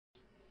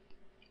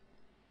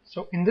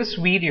So in this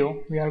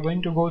video we are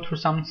going to go through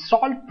some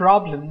solved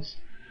problems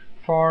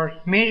for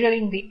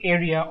measuring the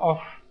area of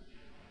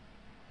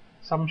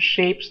some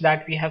shapes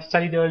that we have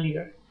studied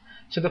earlier.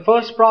 So the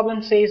first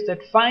problem says that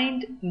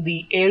find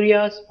the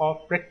areas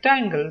of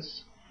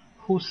rectangles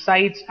whose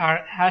sides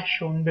are as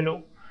shown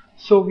below.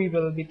 So we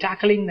will be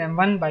tackling them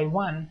one by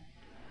one.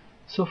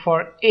 So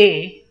for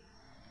A,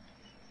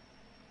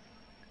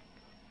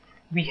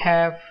 we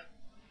have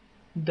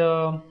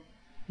the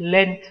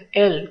length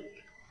L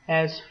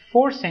as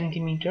 4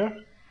 centimeter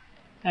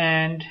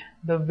and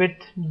the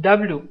width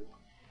W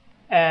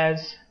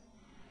as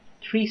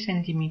 3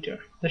 centimeter,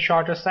 the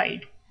shorter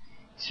side.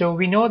 So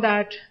we know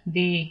that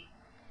the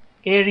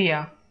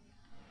area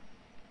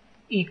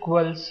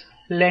equals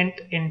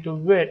length into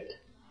width,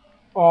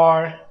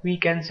 or we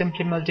can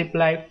simply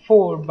multiply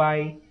 4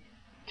 by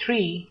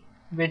 3,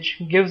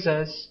 which gives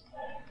us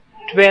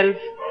 12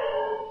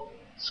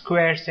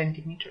 square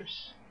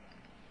centimeters.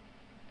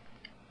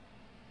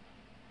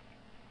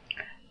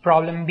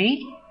 Problem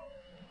B,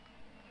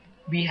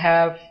 we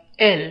have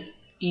L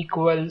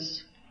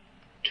equals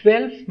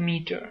 12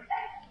 meter,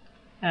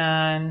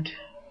 and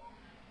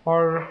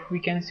or we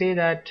can say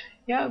that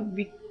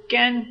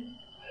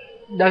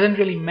doesn't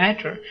really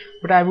matter,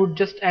 but I would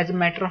just, as a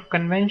matter of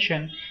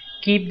convention,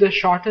 keep the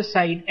shorter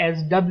side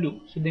as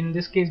W. So then in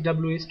this case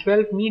W is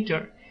 12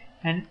 meter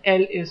and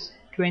L is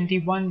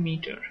 21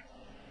 meter.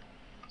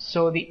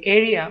 So the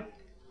area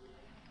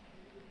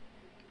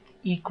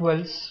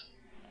equals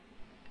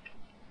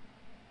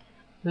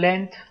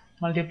length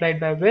multiplied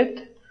by width,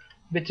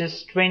 which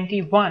is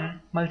 21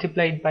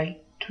 multiplied by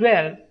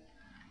 12,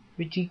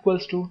 which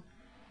equals to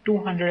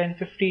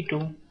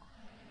 252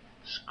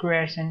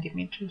 square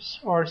centimeters,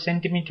 or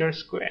centimeters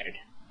squared.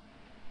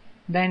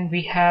 Then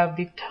we have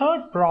the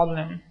third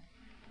problem,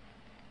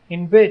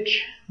 in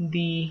which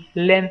the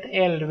length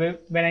L,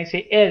 when I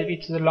say L,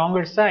 which is the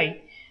longer side,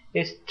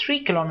 is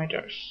 3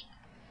 kilometers,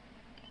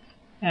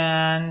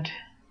 and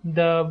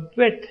the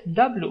width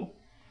W,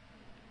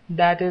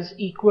 that is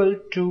equal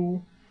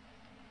to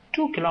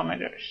 2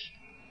 kilometers.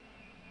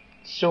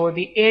 So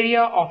the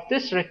area of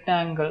this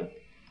rectangle,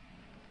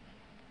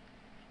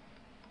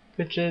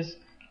 which is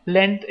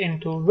length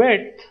into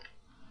width,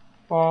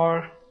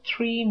 or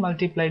 3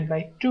 multiplied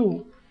by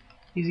 2,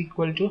 is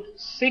equal to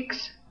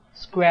 6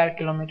 square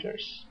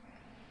kilometers.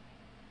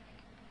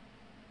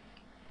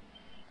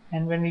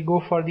 And when we go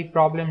for the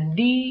problem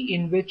D,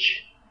 in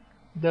which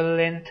the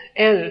length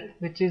L,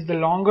 which is the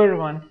longer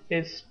one,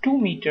 is 2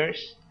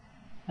 meters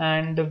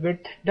and the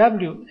width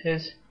W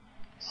is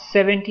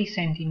 70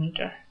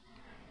 centimeter.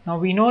 Now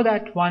we know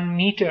that 1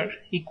 meter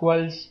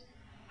equals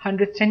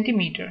 100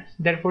 centimeters,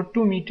 therefore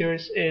 2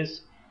 meters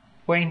is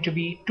going to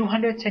be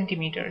 200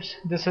 centimeters.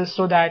 This is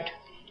so that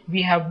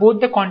we have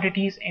both the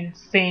quantities in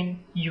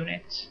same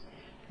units.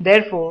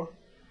 Therefore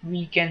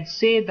we can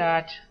say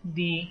that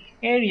the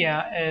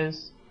area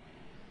is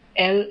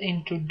L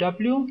into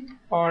W,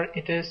 or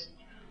it is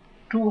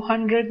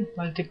 200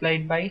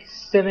 multiplied by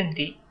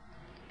 70,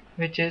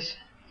 which is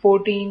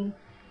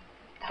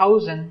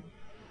 14,000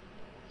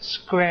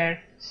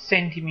 square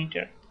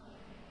centimeter,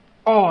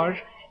 or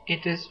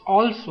it is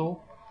also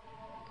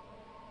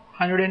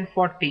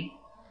 140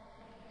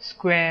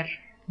 square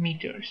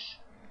meters.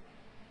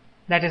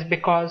 That is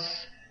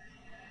because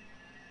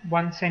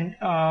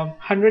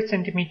 100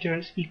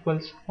 centimeters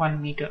equals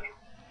 1 meter.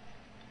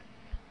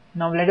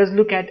 Now let us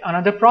look at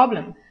another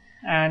problem,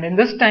 and in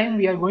this time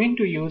we are going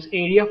to use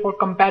area for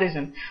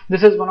comparison.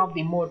 This is one of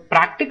the more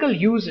practical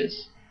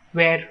uses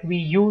where we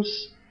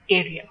use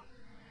area.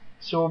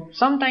 So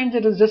sometimes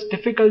it is just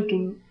difficult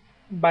to,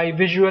 by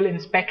visual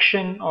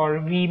inspection,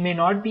 or we may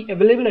not be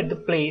available at the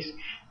place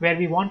where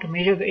we want to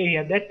measure the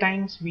area. That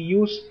times we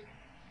use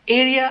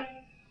area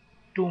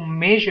to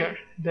measure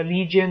the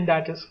region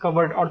that is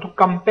covered, or to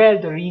compare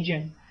the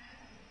region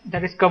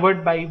that is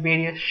covered by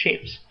various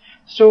shapes.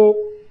 So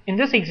in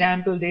this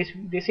example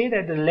they say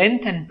that the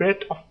length and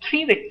breadth of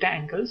 3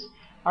 rectangles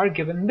are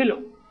given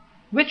below.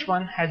 Which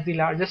one has the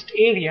largest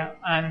area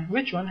and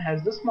which one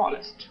has the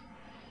smallest?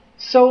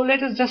 So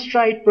let us just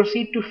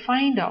proceed to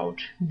find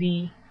out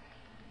the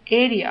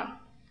area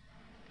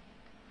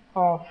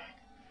of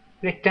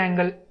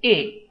rectangle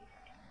A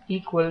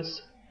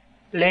equals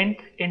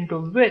length into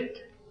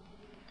width,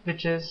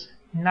 which is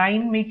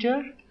 9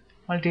 meter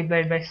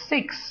multiplied by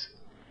 6,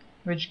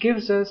 which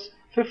gives us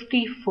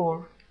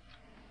 54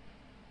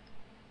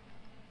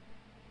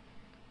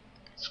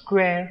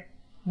 square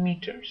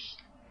meters.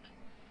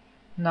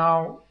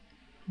 Now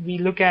we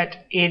look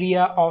at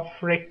area of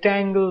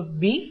rectangle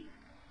B,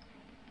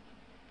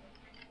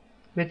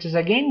 which is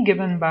again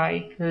given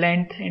by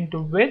length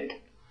into width,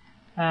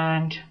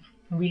 and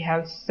we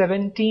have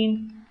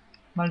 17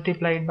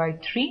 multiplied by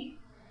 3,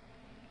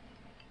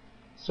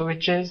 so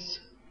which is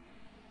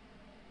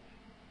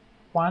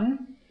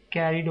 1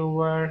 carried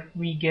over,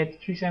 we get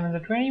 3 7s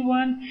are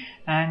 21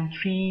 and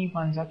 3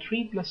 1s are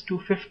 3 plus 2,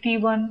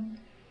 51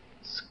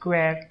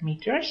 square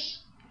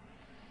meters.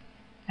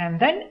 And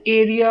then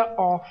area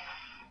of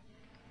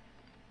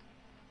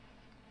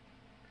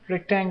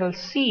rectangle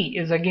C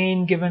is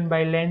again given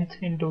by length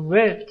into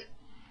width,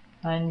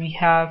 and we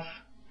have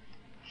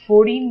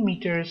 14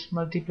 meters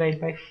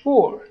multiplied by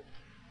 4,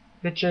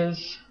 which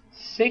is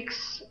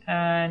 6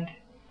 and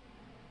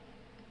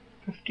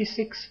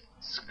 56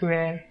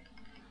 square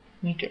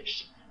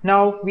meters.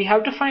 Now we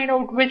have to find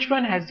out which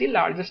one has the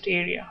largest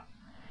area.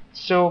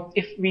 So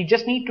if we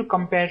just need to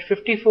compare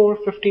 54,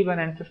 51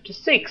 and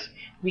 56,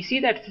 we see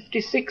that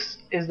 56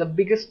 is the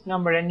biggest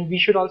number, and we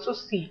should also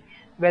see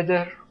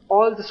whether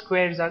all the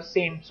squares are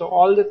same. So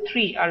all the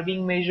three are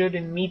being measured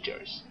in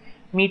meters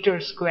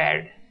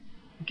squared.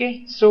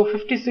 Okay, so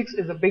 56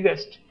 is the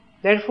biggest.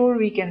 Therefore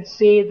we can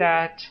say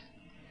that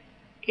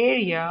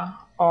area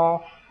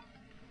of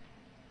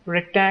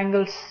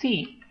rectangle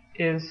C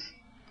is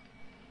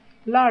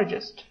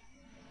largest.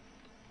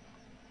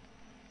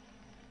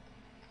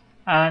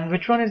 And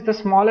which one is the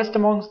smallest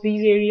amongst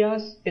these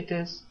areas? It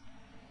is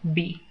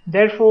B.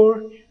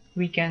 Therefore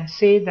we can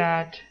say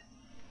that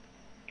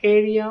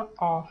area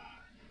of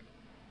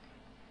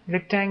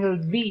rectangle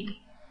B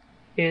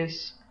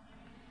is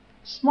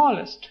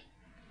smallest.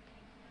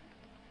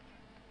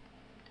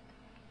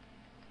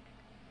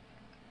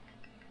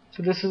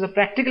 So this is a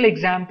practical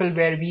example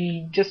where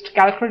we just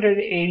calculated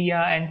the area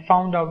and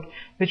found out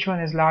which one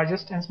is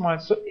largest and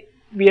smallest. So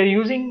we are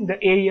using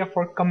the area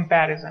for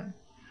comparison.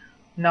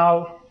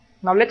 Now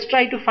let's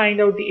try to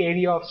find out the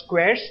area of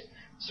squares.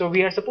 So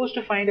we are supposed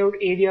to find out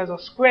areas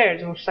of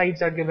squares whose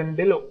sides are given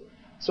below.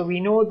 So we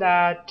know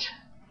that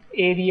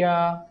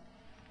area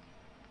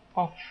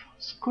of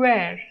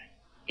square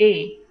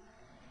A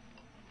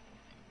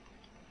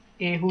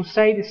whose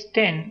side is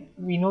 10,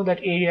 we know that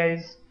area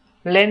is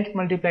length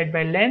multiplied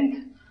by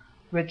length,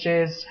 which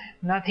is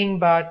nothing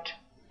but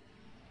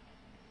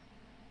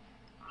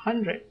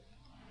 100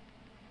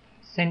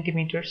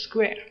 centimeters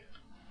square.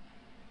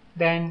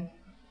 Then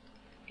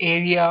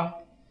area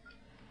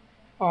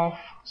of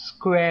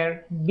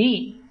square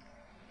B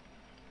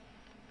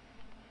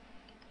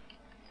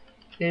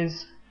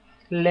is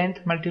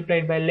length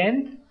multiplied by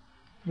length,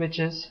 which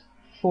is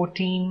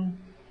 14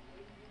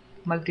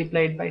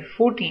 multiplied by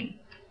 14.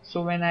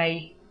 So when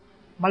I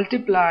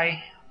multiply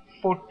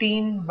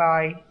 14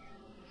 by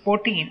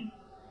 14,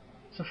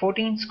 so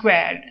 14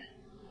 squared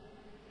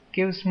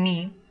gives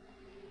me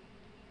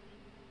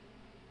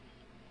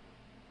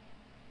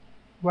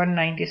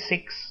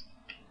 196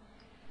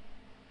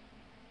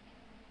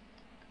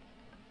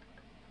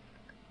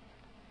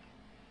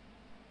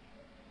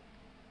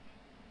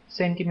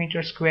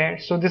 centimeter square.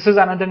 So this is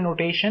another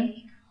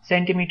notation,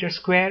 centimeter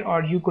square,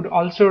 or you could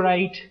also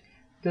write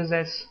this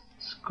as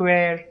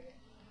square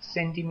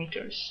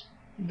centimeters.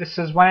 This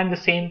is one and the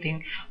same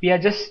thing. We are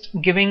just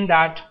giving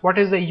that what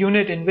is the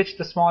unit in which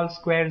the small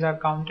squares are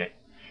counted,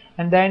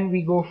 and then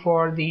we go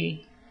for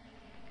the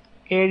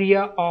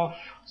area of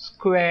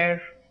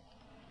square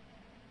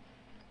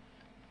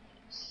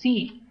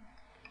C,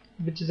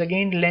 which is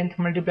again length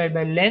multiplied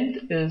by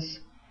length, is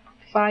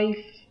 5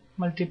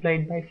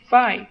 multiplied by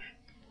 5.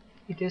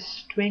 It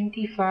is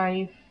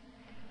 25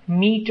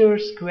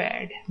 meters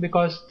squared,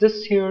 because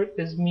this here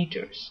is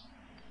meters.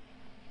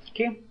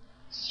 Okay,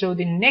 so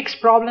the next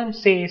problem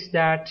says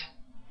that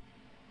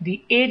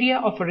the area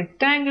of a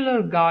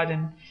rectangular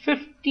garden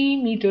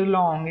 50 meter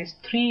long is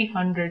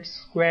 300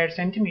 square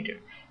centimeter.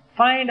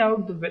 Find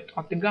out the width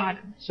of the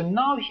garden. So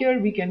now here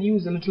we can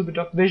use a little bit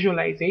of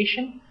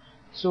visualization.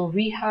 So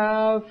we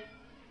have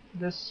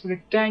this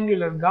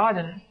rectangular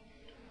garden,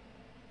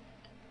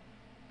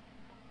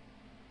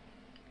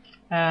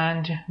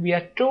 and we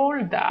are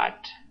told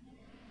that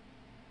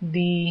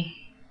the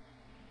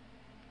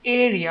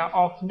area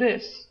of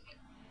this,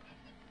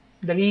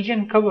 the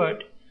region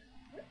covered,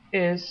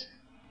 is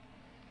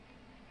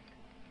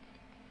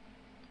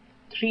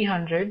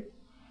 300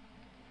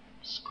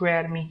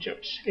 square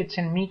meters. It's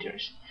in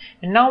meters.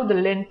 And now the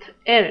length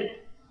L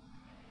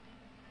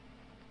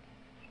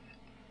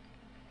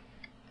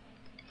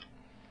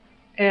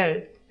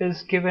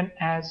is given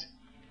as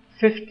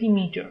 50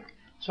 meter.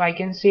 So I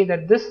can say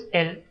that this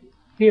L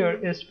here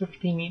is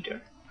 50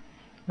 meter.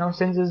 Now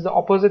since it's the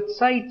opposite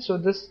side, so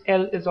this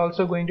L is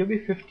also going to be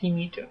 50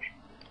 meter.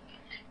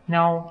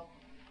 Now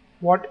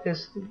what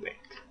is the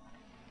width?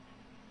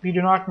 We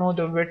do not know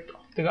the width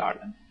of the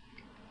garden.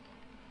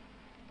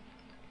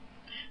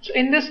 So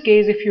in this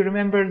case, if you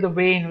remember the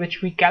way in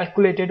which we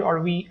calculated,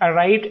 or we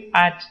arrived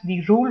at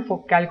the rule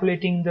for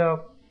calculating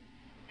the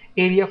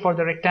area for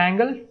the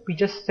rectangle, we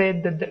just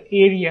said that the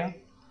area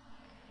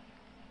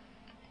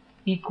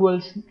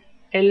equals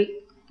L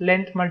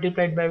length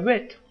multiplied by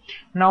width.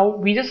 Now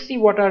we just see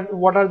what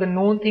are the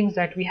known things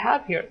that we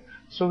have here.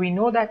 So we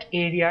know that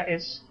area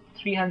is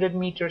 300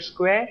 meters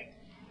square.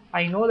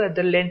 I know that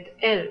the length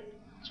L,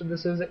 so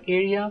this is the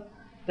area,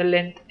 the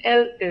length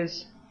L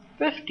is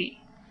 50,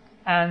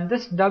 and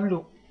this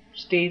W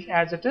stays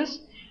as it is.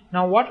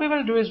 Now what we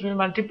will do is we'll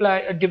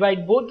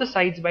divide both the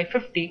sides by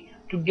 50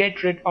 to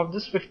get rid of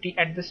this 50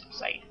 at this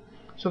side.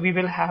 So we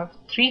will have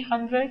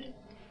 300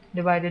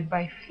 divided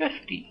by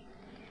 50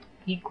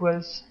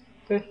 equals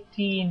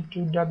 50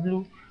 into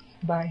W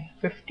by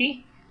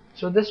 50.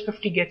 So this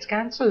 50 gets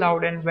cancelled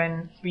out, and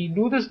when we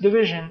do this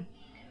division,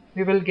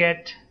 we will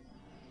get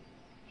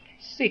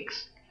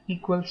 6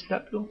 equals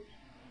W.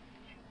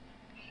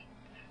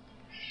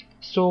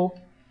 So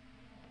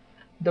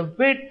the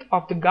width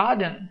of the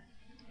garden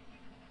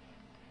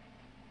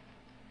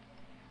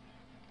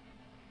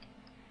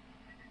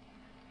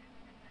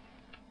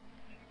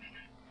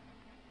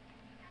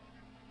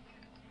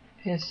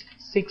is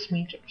 6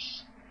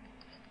 meters.